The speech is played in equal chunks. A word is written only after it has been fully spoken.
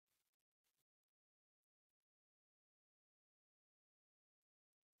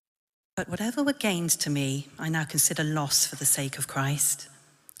But whatever were gains to me, I now consider loss for the sake of Christ.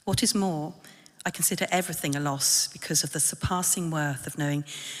 What is more, I consider everything a loss because of the surpassing worth of knowing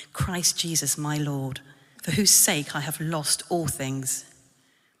Christ Jesus my Lord, for whose sake I have lost all things.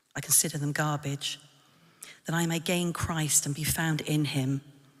 I consider them garbage, that I may gain Christ and be found in him,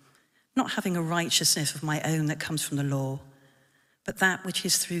 not having a righteousness of my own that comes from the law, but that which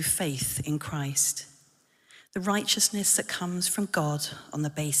is through faith in Christ, the righteousness that comes from God on the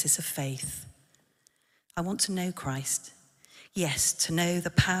basis of faith. I want to know Christ, yes, to know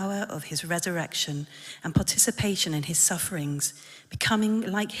the power of his resurrection and participation in his sufferings, becoming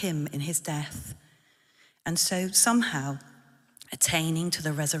like him in his death, and so somehow attaining to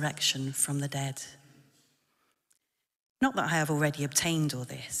the resurrection from the dead. Not that I have already obtained all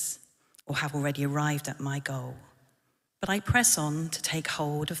this, or have already arrived at my goal, but I press on to take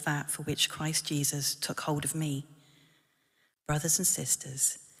hold of that for which Christ Jesus took hold of me. Brothers and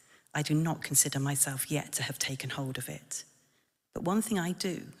sisters, I do not consider myself yet to have taken hold of it. But one thing I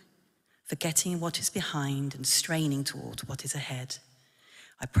do, forgetting what is behind and straining toward what is ahead,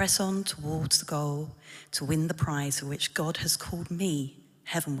 I press on towards the goal to win the prize for which God has called me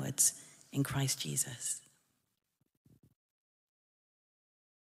heavenwards in Christ Jesus.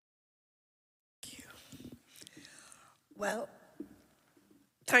 Well,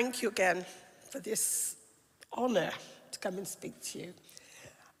 thank you again for this honour to come and speak to you.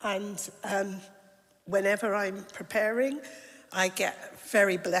 And whenever I'm preparing, I get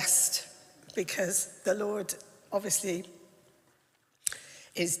very blessed because the Lord obviously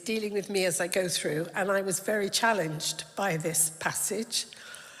is dealing with me as I go through. And I was very challenged by this passage.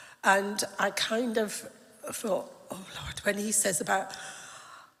 And I kind of thought, oh Lord, when he says about,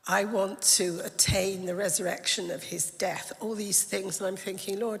 I want to attain the resurrection of his death, all these things. And I'm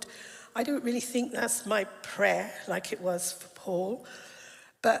thinking, Lord, I don't really think that's my prayer like it was for Paul.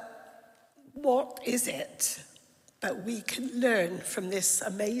 But what is it that we can learn from this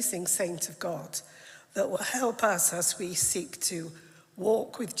amazing saint of God that will help us as we seek to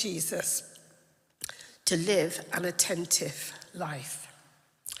walk with Jesus, to live an attentive life?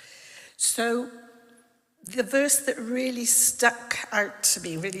 So the verse that really stuck out to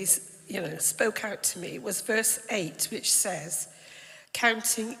me, really, spoke out to me, was verse 8, which says,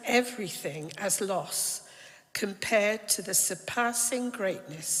 counting everything as loss compared to the surpassing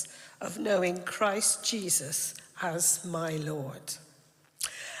greatness of knowing Christ Jesus as my Lord.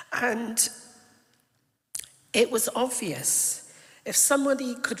 And it was obvious, if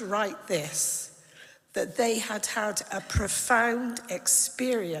somebody could write this, that they had had a profound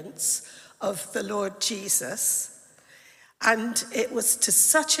experience of the Lord Jesus, and it was to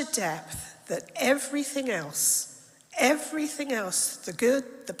such a depth that everything else, the good,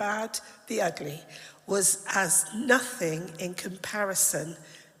 the bad, the ugly, was as nothing in comparison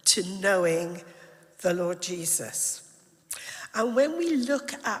to knowing the Lord Jesus. And when we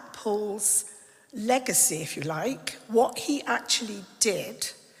look at Paul's legacy, if you like, what he actually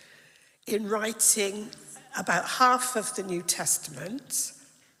did in writing about half of the New Testament,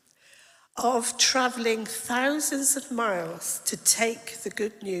 of traveling thousands of miles to take the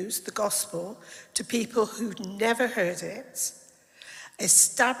good news, the gospel, to people who'd never heard it,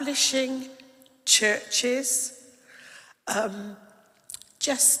 establishing churches,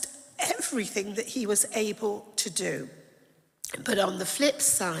 just everything that he was able to do. But on the flip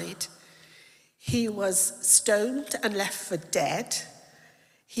side, he was stoned and left for dead.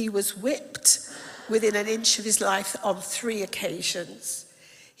 He was whipped within an inch of his life on 3 occasions.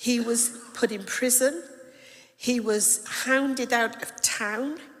 He was put in prison. He was hounded out of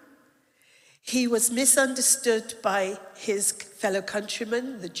town. He was misunderstood by his fellow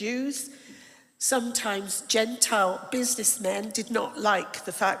countrymen, the Jews. Sometimes Gentile businessmen did not like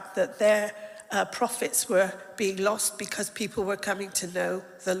the fact that their profits were being lost because people were coming to know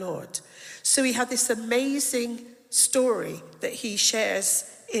the Lord. So he had this amazing story that he shares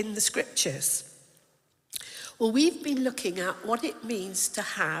in the scriptures. Well, we've been looking at what it means to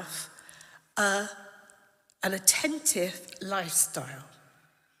have an attentive lifestyle.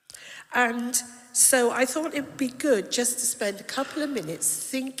 And so I thought it would be good just to spend a couple of minutes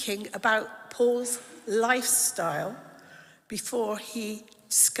thinking about Paul's lifestyle before he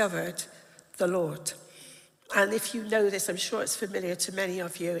discovered the Lord. And if you know this, I'm sure it's familiar to many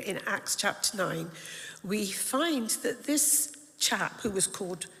of you, in Acts chapter 9, we find that this chap, who was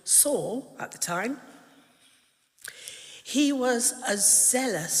called Saul at the time, he was a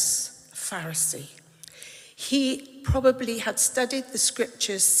zealous Pharisee. He probably had studied the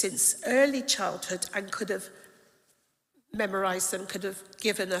scriptures since early childhood and could have memorized them, could have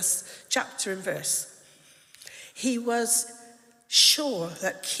given us chapter and verse. He was sure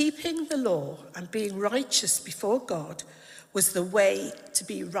that keeping the law and being righteous before God was the way to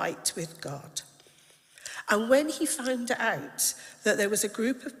be right with God. And when he found out that there was a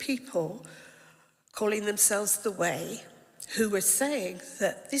group of people calling themselves the Way, who were saying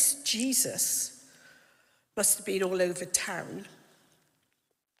that this Jesus must have been all over town,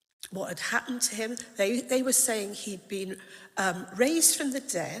 what had happened to him, they were saying he'd been raised from the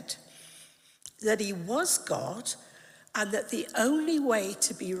dead, that he was God, and that the only way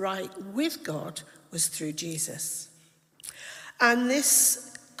to be right with God was through Jesus. And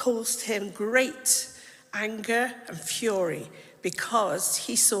this caused him great anger and fury, because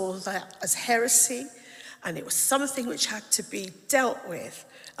he saw that as heresy, and it was something which had to be dealt with.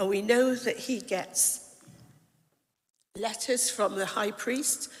 And we know that he gets letters from the high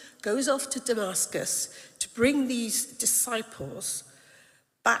priest, goes off to Damascus to bring these disciples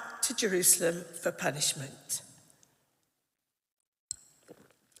back to Jerusalem for punishment.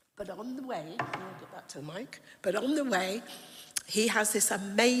 But on the way, I'll get back to the mic, but on the way, he has this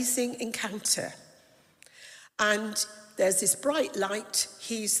amazing encounter. And there's this bright light,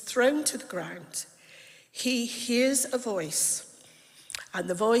 he's thrown to the ground. He hears a voice, and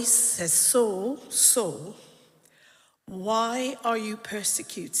the voice says, "Saul, Saul, why are you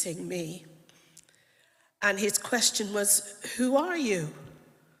persecuting me?" And his question was, "Who are you?"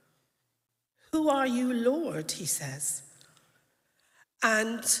 "Who are you, Lord?" he says.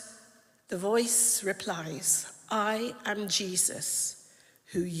 And the voice replies, "I am Jesus,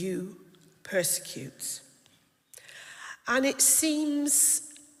 who you persecute." And it seems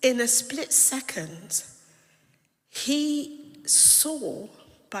in a split second, he saw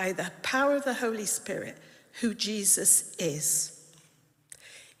by the power of the Holy Spirit who Jesus is.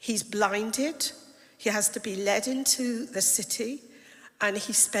 He's blinded, he has to be led into the city, and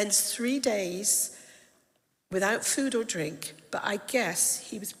he spends 3 days without food or drink, but I guess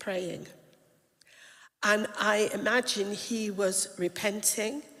he was praying. And I imagine he was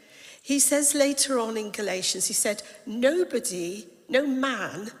repenting. He says later on in Galatians, he said, no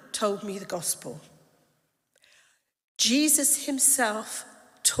man told me the gospel. Jesus himself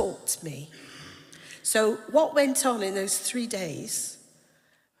taught me. So what went on in those 3 days?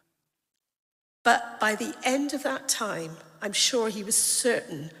 But by the end of that time, I'm sure he was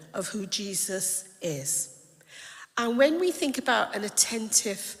certain of who Jesus is. And when we think about an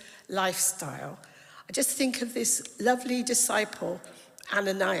attentive lifestyle, I just think of this lovely disciple,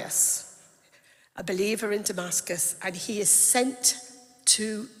 Ananias, a believer in Damascus, and he is sent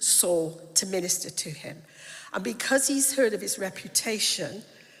to Saul to minister to him. And because he's heard of his reputation,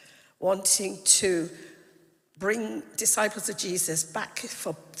 wanting to bring disciples of Jesus back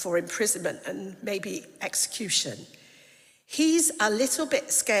for imprisonment and maybe execution, he's a little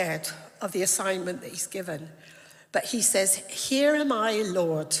bit scared of the assignment that he's given. But he says, "Here am I,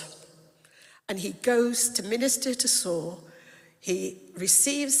 Lord." And he goes to minister to Saul. He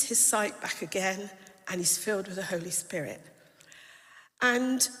receives his sight back again, and he's filled with the Holy Spirit.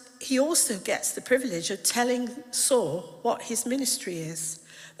 And he also gets the privilege of telling Saul what his ministry is,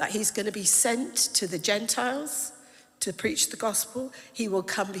 that he's going to be sent to the Gentiles to preach the gospel. He will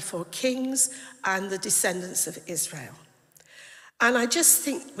come before kings and the descendants of Israel. And I just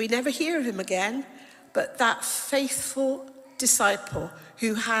think we never hear of him again, but that faithful disciple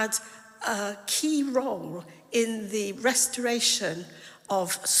who had a key role in the restoration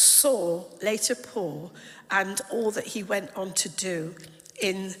of Saul, later Paul, and all that he went on to do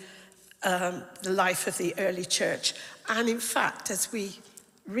in the life of the early church. And in fact, as we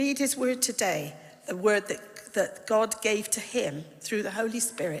read his word today, the word that God gave to him through the Holy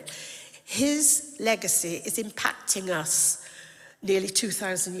Spirit, his legacy is impacting us nearly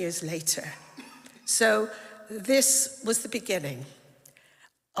 2,000 years later. So this was the beginning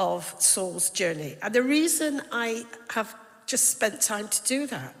of Saul's journey. And the reason I have just spent time to do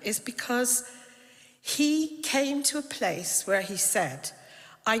that is because he came to a place where he said,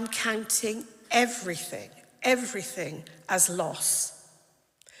 "I'm counting everything as loss."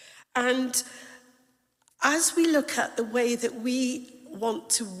 And as we look at the way that we want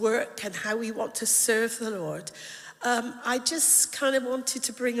to work and how we want to serve the Lord, I just kind of wanted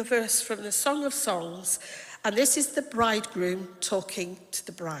to bring a verse from the Song of Songs, and this is the bridegroom talking to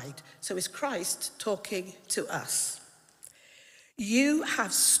the bride. So it's Christ talking to us. "You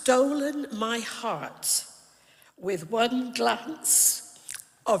have stolen my heart with one glance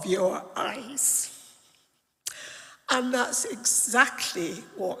of your eyes." And that's exactly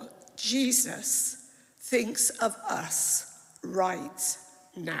what Jesus thinks of us right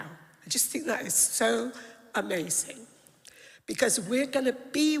now. I just think that is so amazing, because we're going to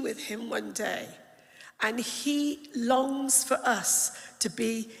be with him one day, And he longs for us to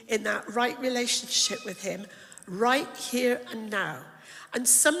be in that right relationship with him right here and now. And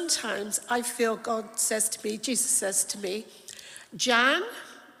sometimes I feel God says to me, Jesus says to me, Jan,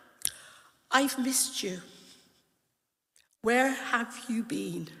 I've missed you. Where have you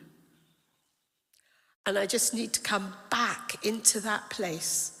been? And I just need to come back into that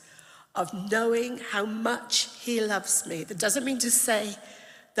place of knowing how much he loves me. That doesn't mean to say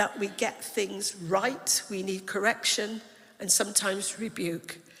that we get things right. We need correction and sometimes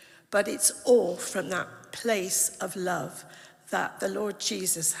rebuke. But it's all from that place of love that the Lord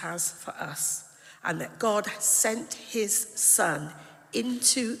Jesus has for us, and that God sent his Son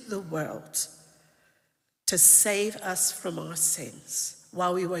into the world to save us from our sins.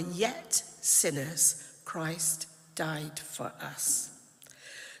 While we were yet sinners, Christ died for us.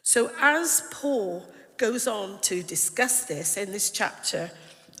 So as Paul goes on to discuss this in this chapter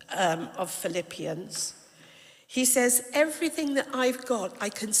of Philippians, he says, everything that I've got I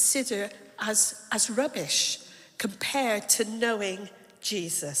consider as rubbish compared to knowing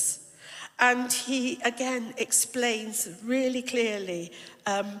Jesus. And he again explains really clearly,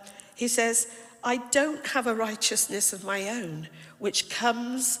 he says, I don't have a righteousness of my own, which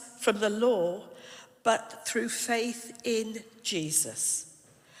comes from the law, but through faith in Jesus.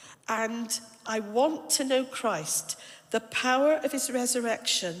 And I want to know Christ, the power of his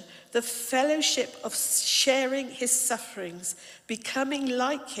resurrection, the fellowship of sharing his sufferings, becoming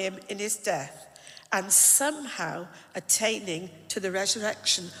like him in his death, and somehow attaining to the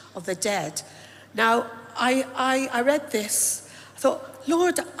resurrection of the dead. Now, I read this. I thought,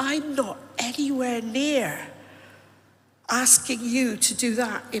 Lord, I'm not anywhere near asking you to do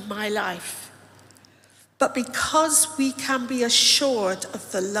that in my life. But because we can be assured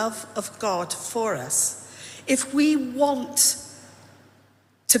of the love of God for us, if we want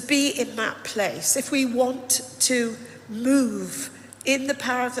to be in that place, if we want to move in the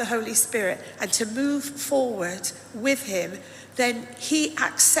power of the Holy Spirit and to move forward with him, then he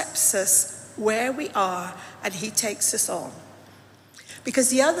accepts us where we are and he takes us on. Because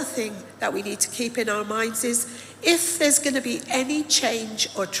the other thing that we need to keep in our minds is, if there's going to be any change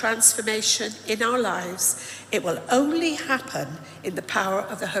or transformation in our lives, it will only happen in the power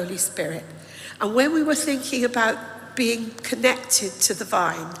of the Holy Spirit. And when we were thinking about being connected to the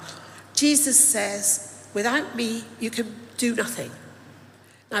vine, Jesus says, without me, you can do nothing.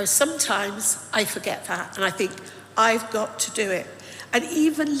 Now, sometimes I forget that and I think, I've got to do it. And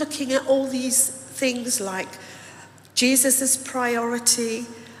even looking at all these things like Jesus' priority,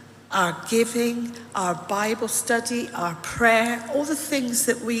 our giving, our Bible study, our prayer, all the things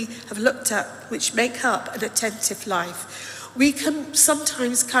that we have looked at which make up an attentive life, we can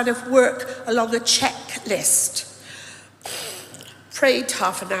sometimes kind of work along a checklist. Prayed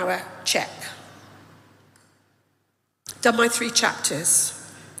half an hour, check. Done my 3 chapters,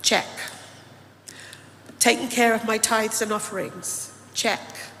 check. Taken care of my tithes and offerings, check.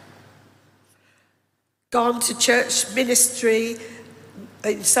 Gone to church ministry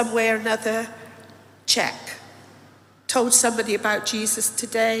in some way or another, check. Told somebody about Jesus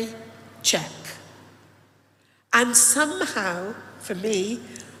today, check. And somehow, for me,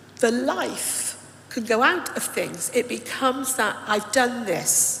 the life can go out of things. It becomes that I've done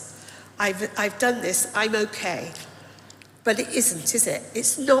this, I've done this, I'm okay. But it isn't, is it?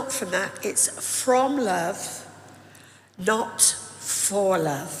 It's not from that. It's from love, not for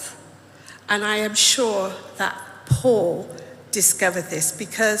love. And I am sure that Paul discovered this,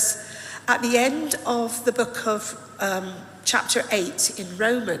 because at the end of the book of chapter 8 in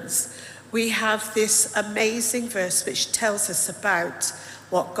Romans, we have this amazing verse which tells us about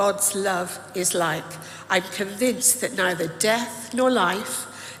what God's love is like. I'm convinced that neither death nor life,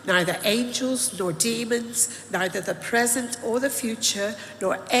 neither angels nor demons, neither the present or the future,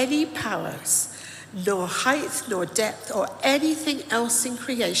 nor any powers, nor height nor depth, or anything else in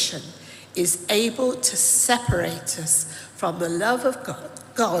creation is able to separate us from the love of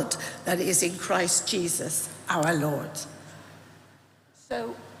God that is in Christ Jesus, our Lord.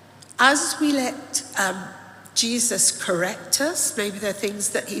 So as we let Jesus correct us, maybe there are things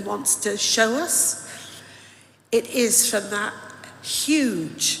that he wants to show us, it is from that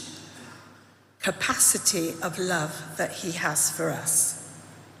huge capacity of love that he has for us.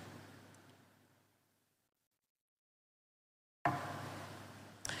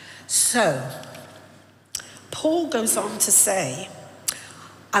 So, Paul goes on to say,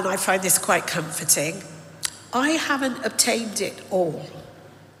 and I find this quite comforting, I haven't obtained it all.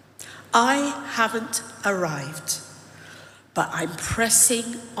 I haven't arrived, but I'm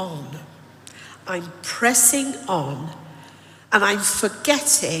pressing on. I'm pressing on, and I'm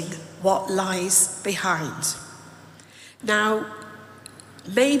forgetting what lies behind. Now,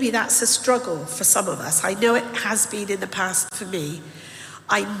 maybe that's a struggle for some of us. I know it has been in the past for me.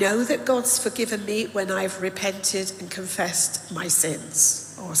 I know that God's forgiven me when I've repented and confessed my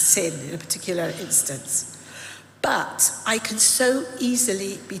sins, or sin in a particular instance. But I can so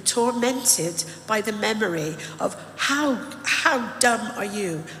easily be tormented by the memory of how dumb are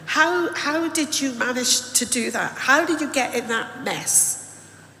you? How did you manage to do that? How did you get in that mess?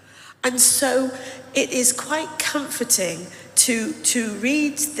 And so it is quite comforting to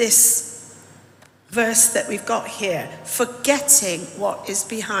read this verse that we've got here, forgetting what is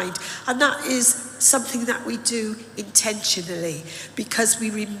behind. And that is something that we do intentionally, because we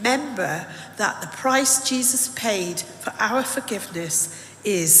remember that the price Jesus paid for our forgiveness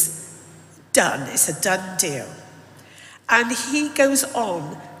is done. It's a done deal. And he goes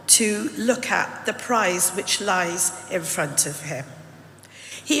on to look at the prize which lies in front of him.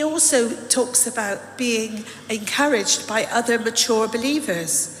 He also talks about being encouraged by other mature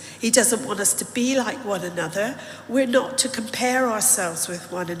believers. He doesn't want us to be like one another. We're not to compare ourselves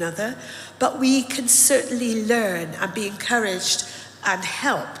with one another, but we can certainly learn and be encouraged and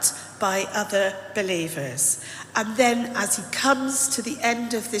helped by other believers. And then as he comes to the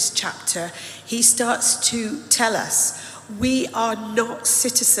end of this chapter, he starts to tell us we are not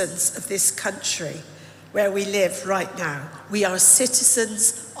citizens of this country where we live right now. We are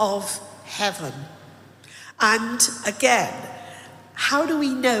citizens of heaven. And again, how do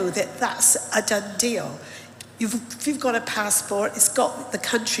we know that that's a done deal? If you've got a passport, it's got the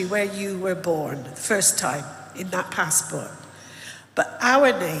country where you were born the first time in that passport. But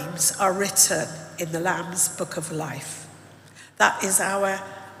our names are written in the Lamb's Book of Life. That is our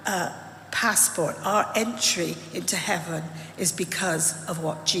passport. Our entry into heaven is because of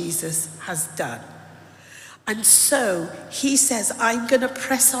what Jesus has done. And so he says, I'm going to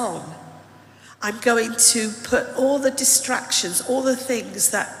press on. I'm going to put all the distractions, all the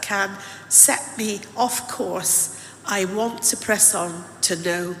things that can set me off course. I want to press on to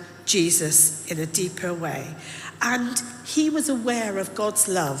know Jesus in a deeper way. And he was aware of God's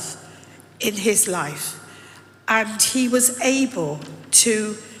love in his life. And he was able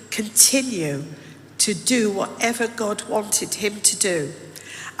to continue to do whatever God wanted him to do.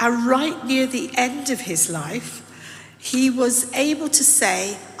 And right near the end of his life, he was able to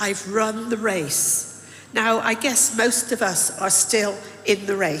say, I've run the race. Now, I guess most of us are still in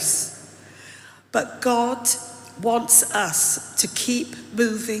the race. But God wants us to keep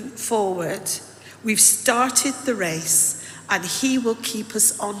moving forward. We've started the race, and he will keep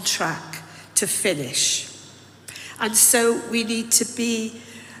us on track to finish. And so we need to be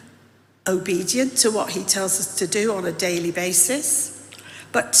obedient to what he tells us to do on a daily basis,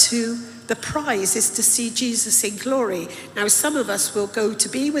 but the prize is to see Jesus in glory. Now, some of us will go to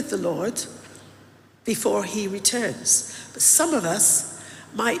be with the Lord before he returns. But some of us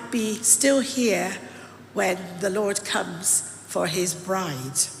might be still here when the Lord comes for his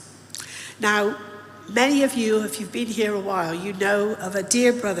bride. Now, many of you, if you've been here a while, you know of a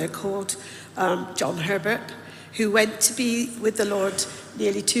dear brother called John Herbert, who went to be with the Lord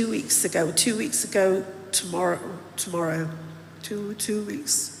nearly 2 weeks ago. 2 weeks ago tomorrow. 2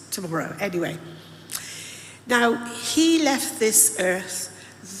 weeks tomorrow, anyway. Now, he left this earth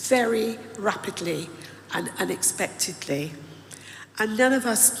very rapidly and unexpectedly. And none of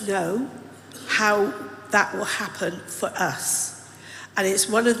us know how that will happen for us. And it's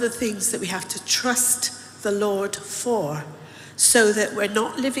one of the things that we have to trust the Lord for, so that we're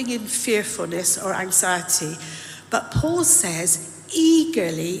not living in fearfulness or anxiety. But Paul says,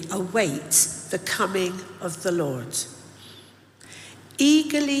 eagerly await the coming of the Lord.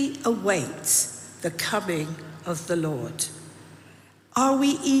 Eagerly await the coming of the Lord. Are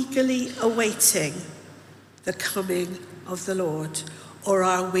we eagerly awaiting the coming of the Lord? Or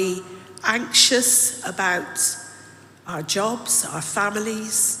are we anxious about our jobs, our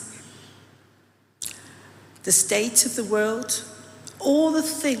families, the state of the world, all the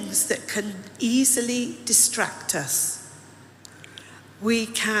things that can easily distract us? We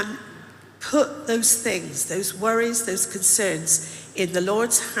can put those things, those worries, those concerns in the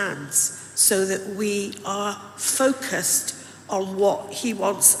Lord's hands so that we are focused on what he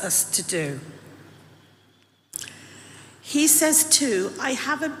wants us to do. He says too, I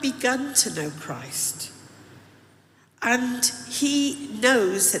haven't begun to know Christ. And he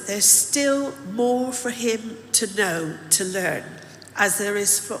knows that there's still more for him to know, to learn, as there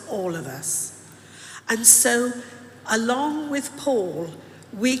is for all of us. And so, along with Paul,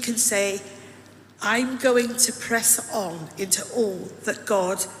 we can say, I'm going to press on into all that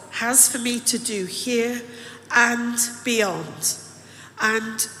God has for me to do here and beyond.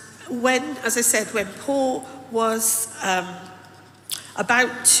 And when, as I said, when Paul was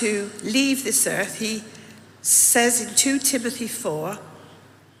about to leave this earth, he says in 2 Timothy 4,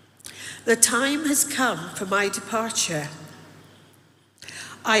 "The time has come for my departure.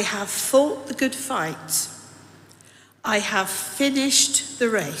 I have fought the good fight. I have finished the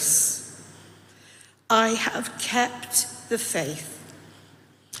race. I have kept the faith.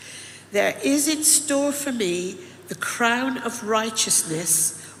 There is in store for me the crown of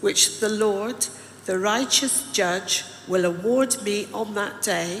righteousness, which the Lord, the righteous judge, will award me on that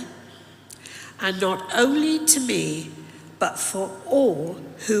day, and not only to me, but for all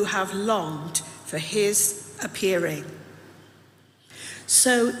who have longed for his appearing."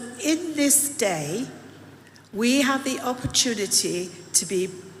 So in this day, we have the opportunity to be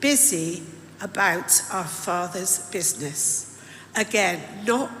busy about our Father's business. Again,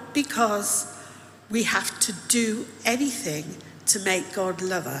 not because we have to do anything to make God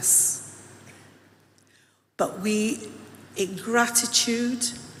love us, but we, in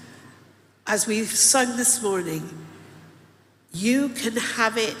gratitude, as we've sung this morning, "You can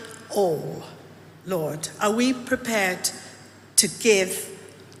have it all, Lord." Are we prepared to give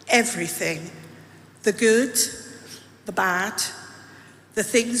everything? The good, the bad, the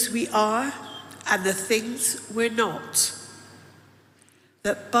things we are and the things we're not.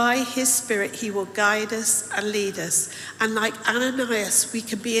 That by his Spirit he will guide us and lead us. And like Ananias, we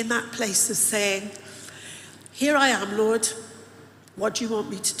can be in that place of saying, "Here I am, Lord. What do you want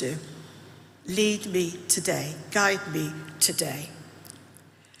me to do? Lead me today. Guide me today."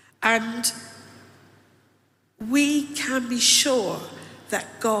 And we can be sure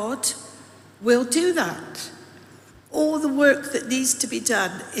that God will do that. All the work that needs to be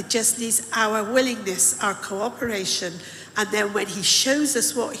done, it just needs our willingness, our cooperation, and then when he shows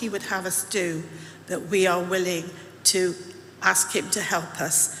us what he would have us do, that we are willing to ask him to help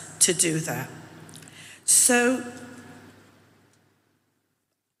us to do that. So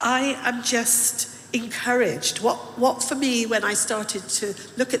I am just encouraged. What for me, when I started to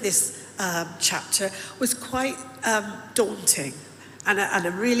look at this chapter, was quite daunting and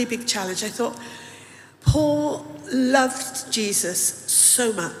a really big challenge. I thought, Paul loved Jesus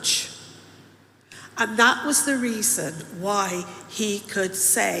so much. And that was the reason why he could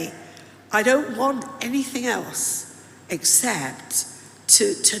say, "I don't want anything else except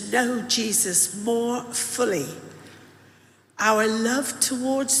to know Jesus more fully." Our love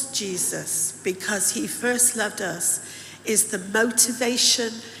towards Jesus, because he first loved us, is the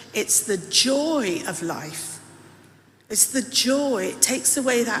motivation, it's the joy of life. It's the joy. It takes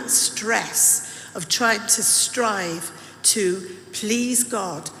away that stress of trying to strive to please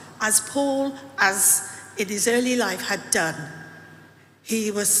God, as Paul, as in his early life, had done.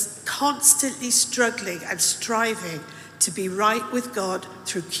 He was constantly struggling and striving to be right with God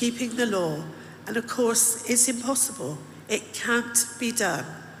through keeping the law. And of course, it's impossible. It can't be done.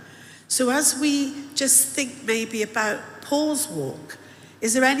 So as we just think maybe about Paul's walk,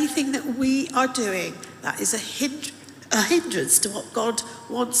 is there anything that we are doing that is a hindrance to what God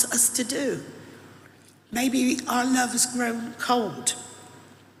wants us to do? Maybe our love has grown cold.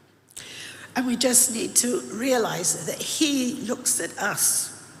 And we just need to realize that he looks at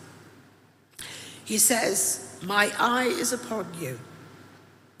us. He says, "My eye is upon you.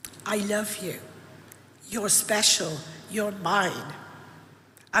 I love you. You're special. You're mine."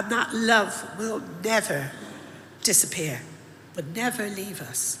 And that love will never disappear, will never leave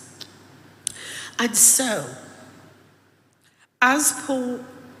us. And so, as Paul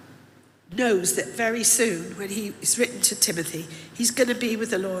knows that very soon, when he is written to Timothy, he's going to be with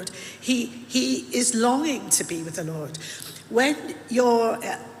the Lord. He is longing to be with the Lord. When you're,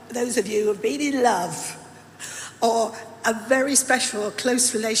 those of you who have been in love, or a very special or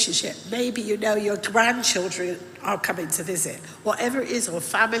close relationship, maybe you know your grandchildren are coming to visit, whatever it is, or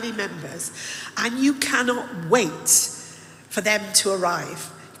family members, and you cannot wait for them to arrive.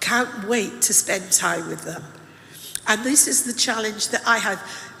 Can't wait to spend time with them. And this is the challenge that I had.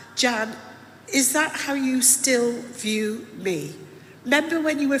 Jan, is that how you still view me? Remember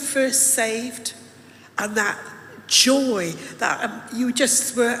when you were first saved, and that joy that you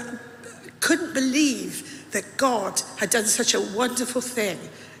just couldn't believe that God had done such a wonderful thing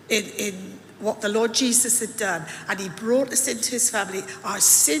in what the Lord Jesus had done, and he brought us into his family. Our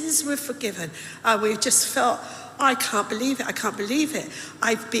sins were forgiven, and we just felt, "I can't believe it, I can't believe it.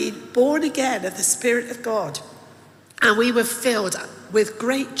 I've been born again of the Spirit of God." And we were filled with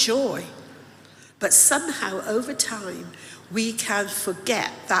great joy. But somehow, over time, we can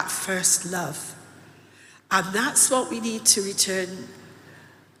forget that first love. And that's what we need to return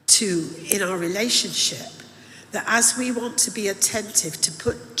to in our relationship. that as we want to be attentive to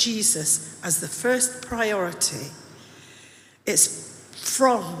put Jesus as the first priority, it's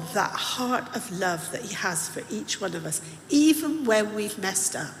from that heart of love that he has for each one of us, even when we've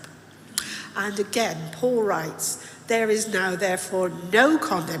messed up. And again, Paul writes, there is now therefore no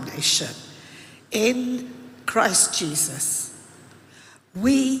condemnation in Christ Jesus.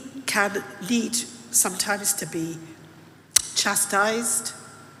 We can need sometimes to be chastised,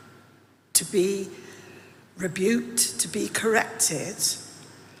 to be rebuked, to be corrected,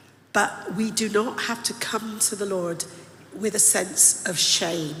 but we do not have to come to the Lord with a sense of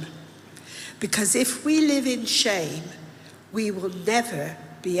shame. Because if we live in shame, we will never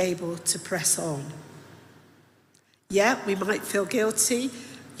be able to press on. Yeah, we might feel guilty.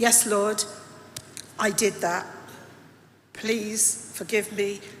 Yes, Lord, I did that. Please forgive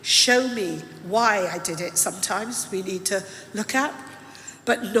me. Show me why I did it. Sometimes we need to look at,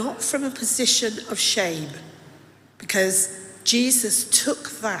 but not from a position of shame, because Jesus took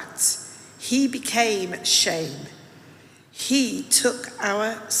that. He became shame. He took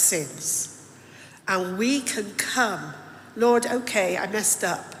our sins, and we can come, Lord, okay, I messed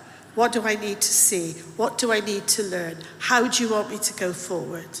up. What do I need to see? What do I need to learn? How do you want me to go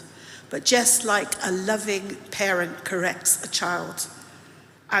forward? But just like a loving parent corrects a child,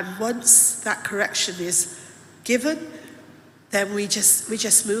 and once that correction is given, then we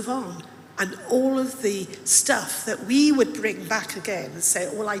just move on. And all of the stuff that we would bring back again and say,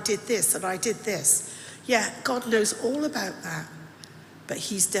 well, I did this and I did this. Yeah, God knows all about that, but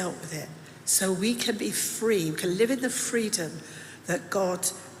he's dealt with it. So we can be free, we can live in the freedom that God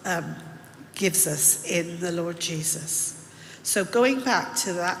gives us in the Lord Jesus. So going back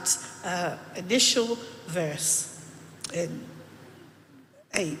to that initial verse in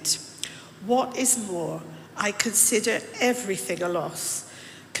 8, what is more, I consider everything a loss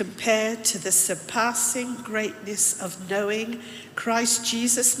compared to the surpassing greatness of knowing Christ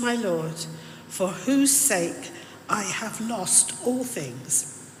Jesus my Lord, for whose sake I have lost all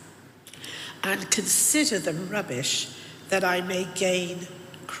things, and consider them rubbish, that I may gain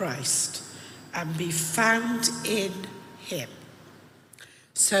Christ and be found in him.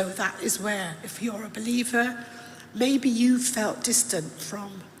 So that is where, if you're a believer, maybe you felt distant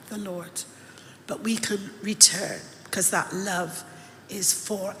from the Lord, but we can return, because that love is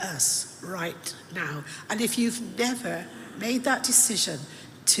for us right now. And if you've never made that decision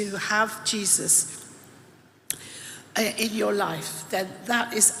to have Jesus in your life, then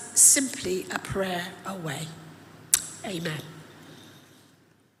that is simply a prayer away. Amen.